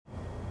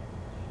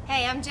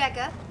Hey, I'm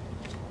Jekka.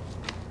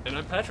 And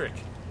I'm Patrick.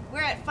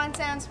 We're at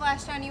Funtown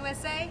Splashtown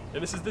U.S.A.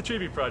 And this is the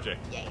Chibi Project.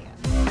 Yeah.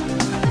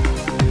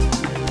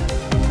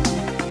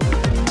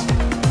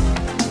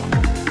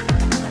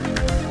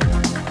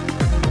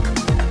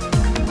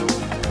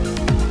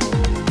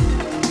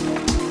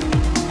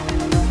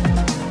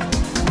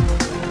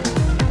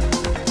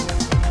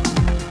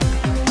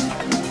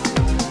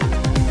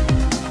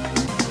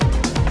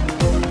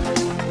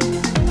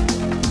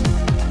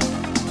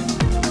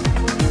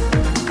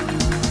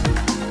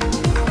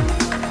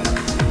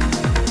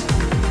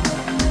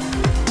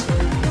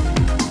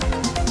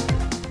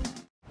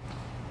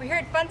 We're here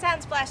at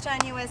Funtown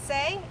Splashtown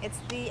U.S.A. It's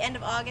the end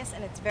of August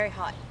and it's very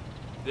hot.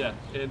 Yeah,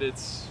 and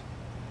it's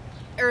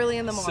early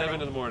in the morning.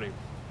 7 in the morning.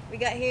 We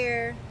got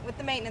here with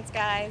the maintenance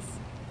guys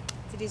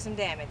to do some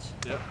damage.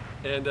 Yep.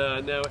 And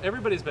now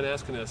everybody's been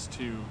asking us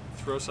to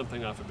throw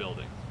something off a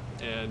building.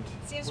 And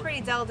seems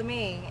pretty dull to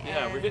me.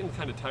 Yeah, we're getting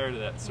kind of tired of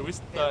that. So we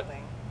thought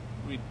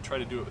we'd try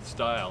to do it with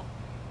style.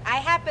 I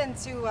happen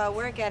to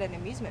work at an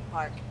amusement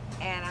park,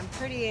 and I'm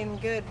pretty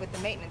good with the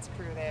maintenance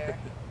crew there.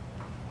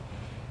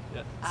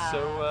 Yeah.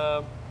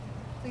 So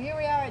here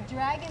we are at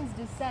Dragon's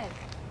Descent.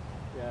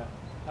 Yeah.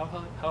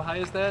 How high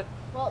is that?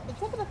 Well, the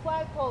tip of the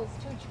flagpole is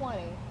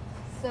 220,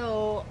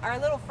 so our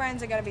little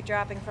friends are going to be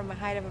dropping from a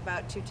height of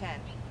about 210.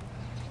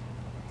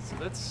 So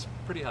that's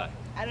pretty high.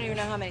 I don't even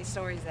know how many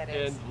stories that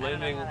is. And I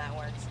don't landing know how that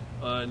works.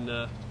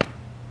 on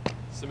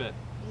cement.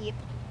 Yep.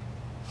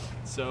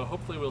 So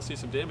hopefully we'll see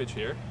some damage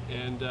here.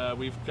 And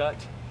we've got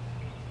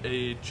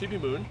a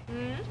Chibi Moon,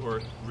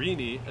 or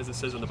Rini as it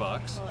says on the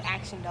box. A little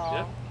action doll.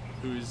 Yep.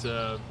 Who's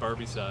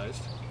Barbie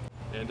sized.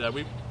 And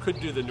we could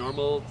do the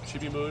normal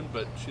Chibi Moon,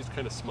 but she's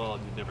kind of small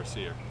and you'd never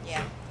see her.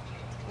 Yeah.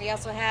 We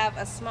also have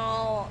a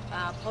small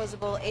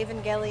posable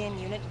Evangelion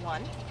Unit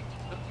 1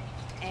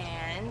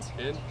 and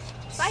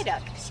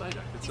Psyduck.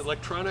 Psyduck. It's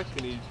electronic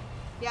and he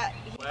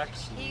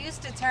quacks. He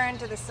used to turn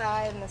to the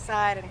side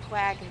and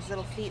quack and his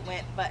little feet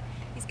went, but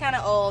he's kind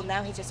of old.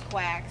 Now he just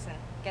quacks and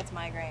gets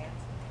migraines.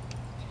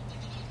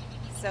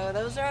 So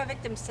those are our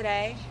victims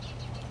today.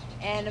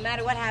 And no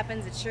matter what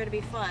happens, it's sure to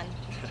be fun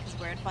because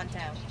we're at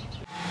Funtown.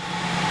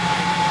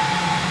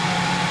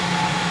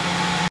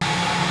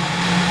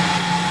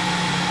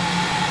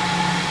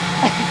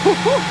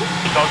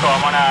 So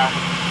I'm gonna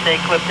stay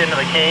clipped into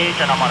the cage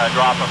and I'm gonna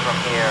drop him from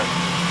here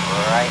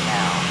right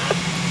now.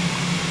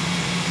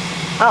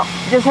 Oh,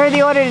 just heard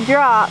the order to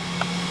drop.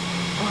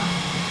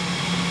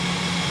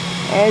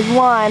 There's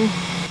one.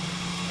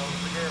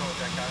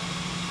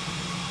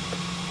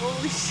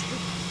 Holy shit.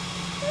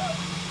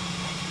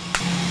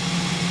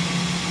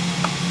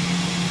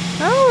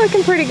 Oh,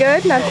 looking pretty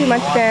good. Not too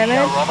much damage.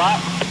 Robot?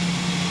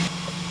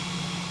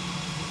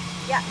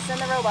 Yeah,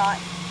 send the robot.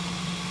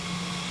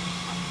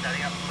 I'm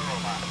setting up the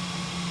robot.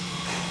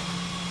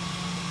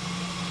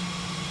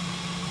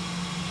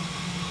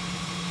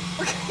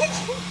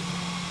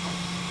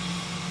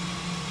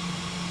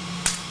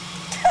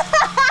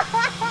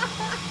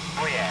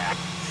 Oh yeah.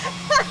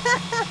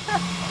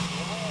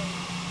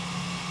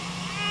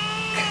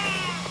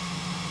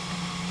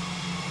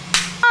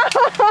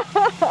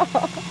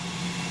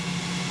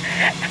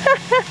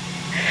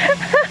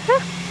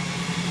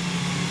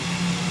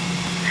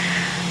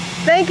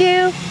 Thank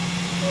you.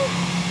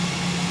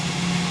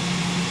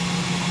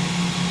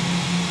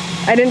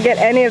 I didn't get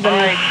any of them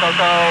landing,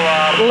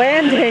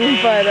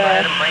 but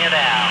bring it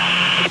down.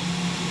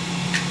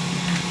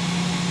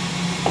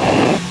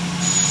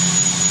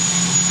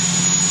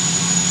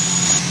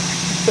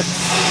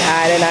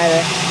 I didn't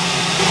either.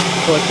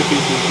 Collect the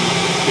pieces and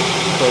get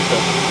close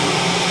up.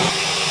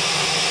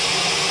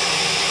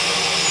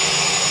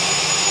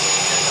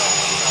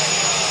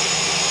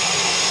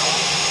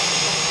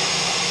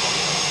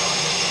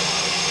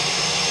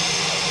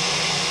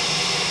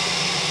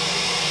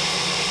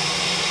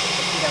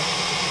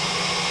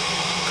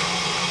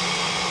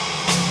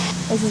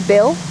 This is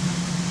Bill.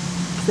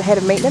 He's the head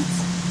of maintenance.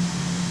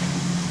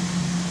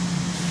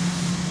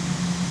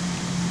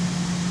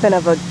 Been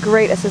of a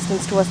great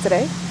assistance to us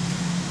today,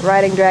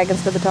 riding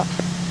dragons to the top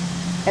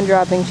and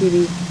dropping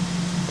Chibi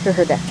to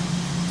her death.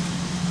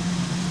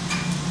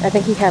 I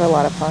think he had a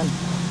lot of fun.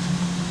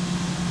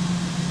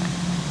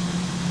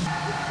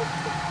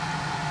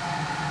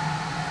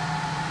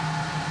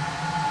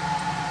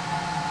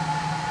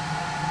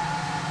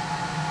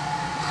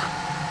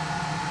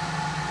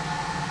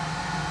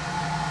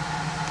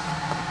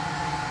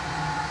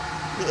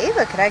 The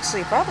EVA could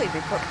actually probably be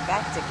put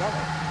back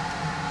together.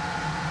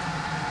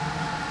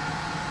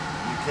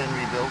 You can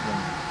rebuild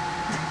them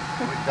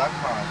with duck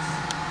parts.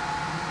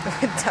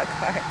 With duck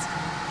parts.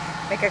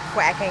 Make a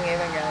quacking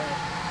Evangelion.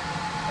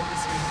 That'd be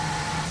sweet.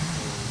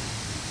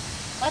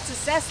 Let's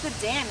assess the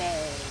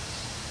damage.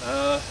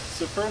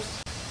 So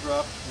first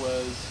drop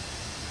was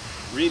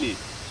Rini,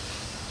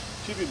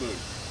 Chibi Moon,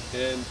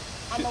 and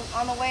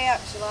on the way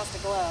up, she lost a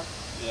glove.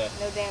 Yeah.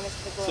 No damage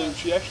to the glove. So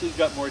she actually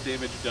got more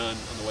damage done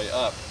on the way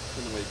up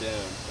than the way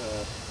down.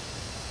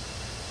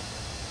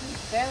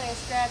 Barely a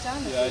scratch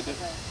on the Yeah, I did.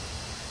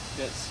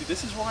 Yeah, see,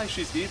 this is why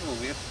she's evil.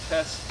 We have to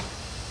test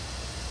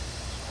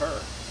her.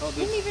 Oh,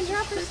 Didn't even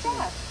drop her scraping.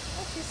 stuff.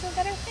 Oh, she still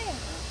got her thing.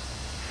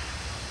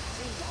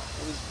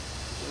 What is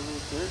a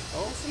little dirt?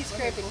 Oh, She's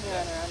scraping here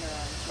on her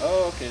underarm.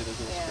 oh, okay, there's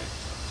a little Yeah.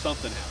 scrape.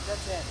 Something happened.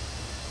 That's it.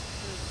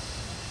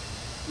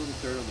 A little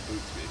dirt on the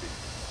boots, maybe.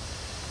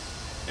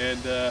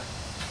 And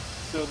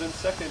so then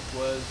second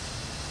was,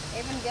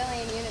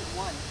 Evangelion Unit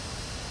 1.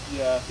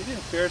 yeah, he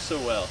didn't fare so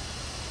well.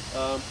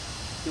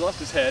 He lost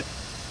his head,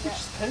 which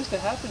Yeah. tends to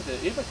happen to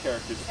EVA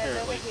characters That's over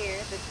apparently. here.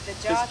 The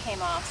jaw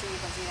came off, so you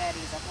can see that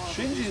he's a horrible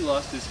Shinji beast.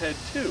 lost his head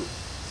too.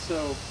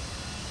 So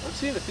I'm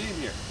seeing a theme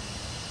here.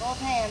 Both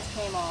hands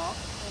came off.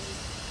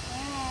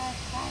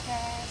 Hi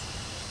guys.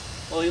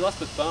 Well, he lost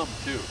the thumb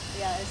too.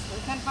 Yeah,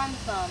 we couldn't find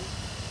the thumb.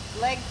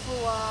 Leg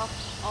flew off.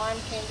 Arm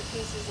came to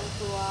pieces and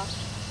flew off.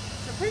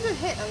 It's a pretty good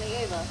hit on the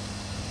EVA.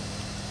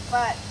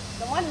 But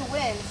the one who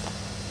wins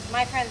is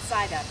my friend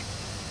Psyduck.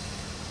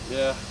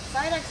 Yeah.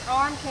 Psyduck's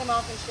arm came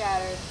off and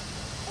shattered,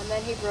 and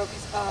then he broke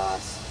his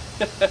ass.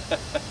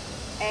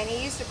 And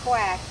he used to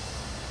quack,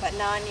 but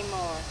not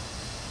anymore.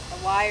 The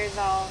wire's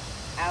all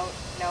out.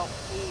 No,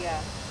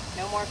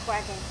 no more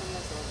quacking from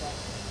this little guy.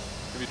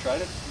 Have you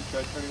tried it? You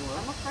tried turning him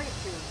I'm on? afraid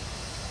to.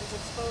 There's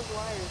exposed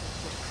wires and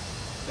shit.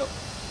 No.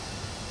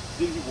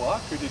 Did he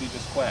walk or did he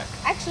just quack?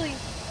 Actually,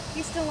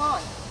 he's still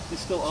on. He's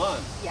still on.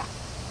 Yeah.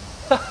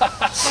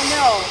 So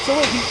no. So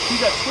wait, he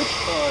got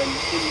switched on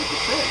in the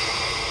descent.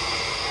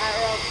 Or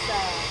else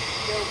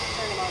they'll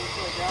turn him on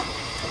before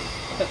dropping.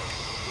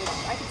 Which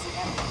I can see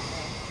happening.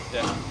 Right?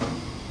 Yeah.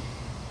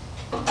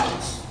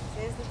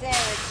 There's the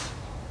damage.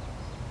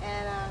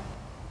 And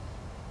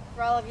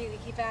for all of you who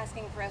keep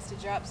asking for us to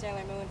drop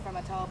Sailor Moon from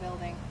a tall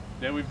building.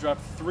 Now we've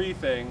dropped 3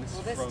 things.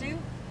 Will this from, do?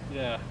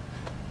 Yeah.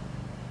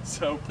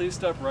 So please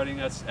stop writing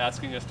us,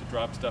 asking us to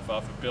drop stuff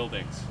off of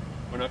buildings.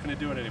 We're not going to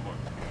do it anymore.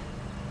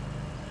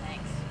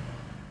 Thanks.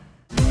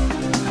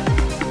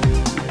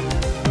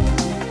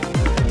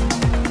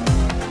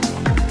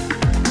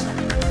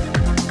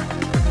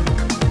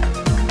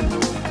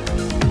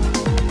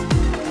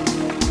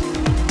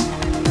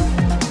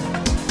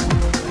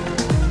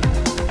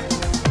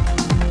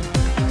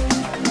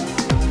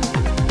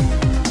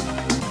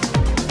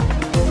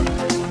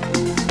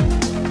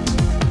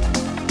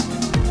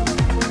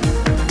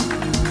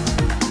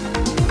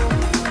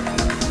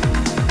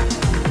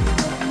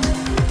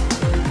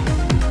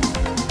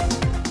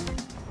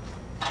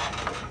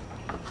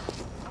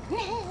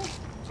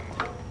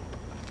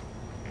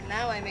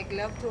 Now I make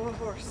love to a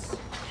horse.